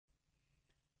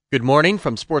Good morning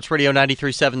from Sports Radio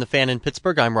 93.7 The Fan in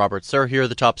Pittsburgh. I'm Robert Sir. Here are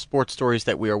the top sports stories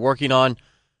that we are working on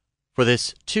for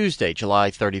this Tuesday,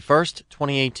 July 31st,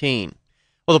 2018.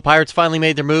 Well, the Pirates finally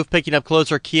made their move, picking up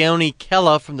closer Keone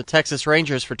Kela from the Texas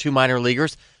Rangers for two minor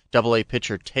leaguers, Double-A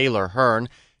pitcher Taylor Hearn.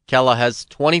 Kela has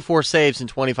 24 saves in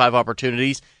 25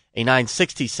 opportunities, a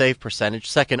 .960 save percentage,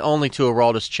 second only to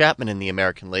Aroldis Chapman in the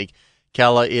American League.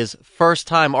 Kela is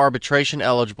first-time arbitration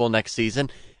eligible next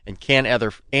season and can't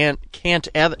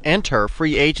enter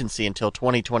free agency until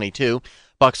 2022.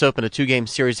 Bucks open a two-game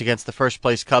series against the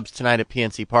first-place Cubs tonight at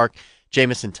PNC Park.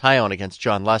 Jamison Tyone against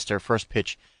John Lester. First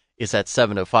pitch is at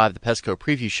 7:05. The Pesco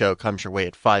preview show comes your way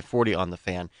at 5:40 on The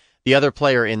Fan. The other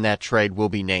player in that trade will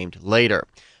be named later.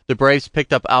 The Braves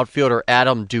picked up outfielder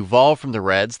Adam Duvall from the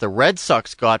Reds. The Red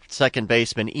Sox got second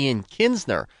baseman Ian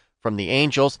Kinsner from the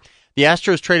Angels. The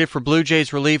Astros traded for Blue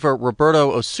Jays reliever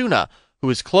Roberto Osuna, who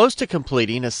is close to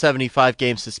completing a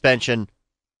 75-game suspension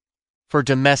for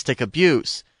domestic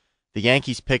abuse. The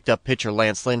Yankees picked up pitcher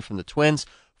Lance Lynn from the Twins.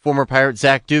 Former Pirate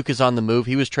Zach Duke is on the move.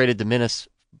 He was traded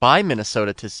by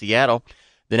Minnesota to Seattle.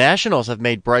 The Nationals have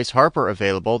made Bryce Harper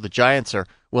available. The Giants are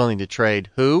willing to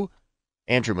trade who?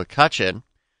 Andrew McCutchen.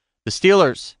 The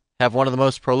Steelers have one of the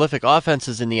most prolific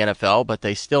offenses in the NFL, but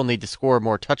they still need to score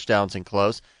more touchdowns and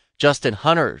close. Justin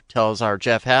Hunter tells our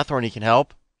Jeff Hathorn he can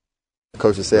help.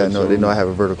 Coaches say they know I have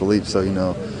a vertical leap, so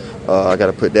I got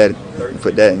to put that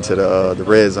into the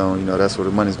red zone. That's where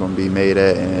the money's going to be made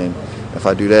at, and if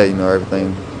I do that,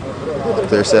 everything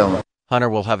clear sailing. Hunter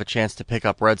will have a chance to pick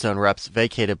up red zone reps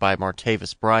vacated by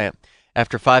Martavis Bryant.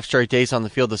 After 5 straight days on the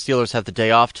field, the Steelers have the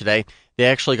day off today. They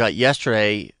actually got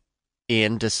yesterday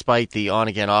in despite the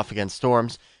on-again, off-again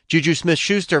storms. Juju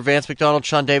Smith-Schuster, Vance McDonald,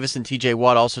 Sean Davis, and T.J.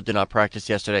 Watt also did not practice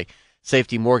yesterday.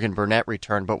 Safety Morgan Burnett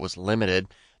returned but was limited.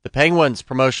 The Penguins'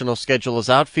 promotional schedule is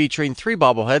out, featuring 3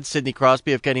 bobbleheads, Sidney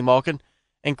Crosby, Evgeny Malkin,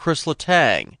 and Chris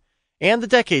Letang. And the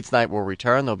Decades Night will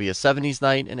return. There'll be a 70s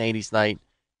night, an 80s night,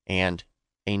 and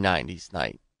a 90s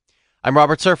night. I'm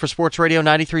Robert Sir for Sports Radio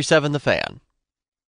 93.7 The Fan.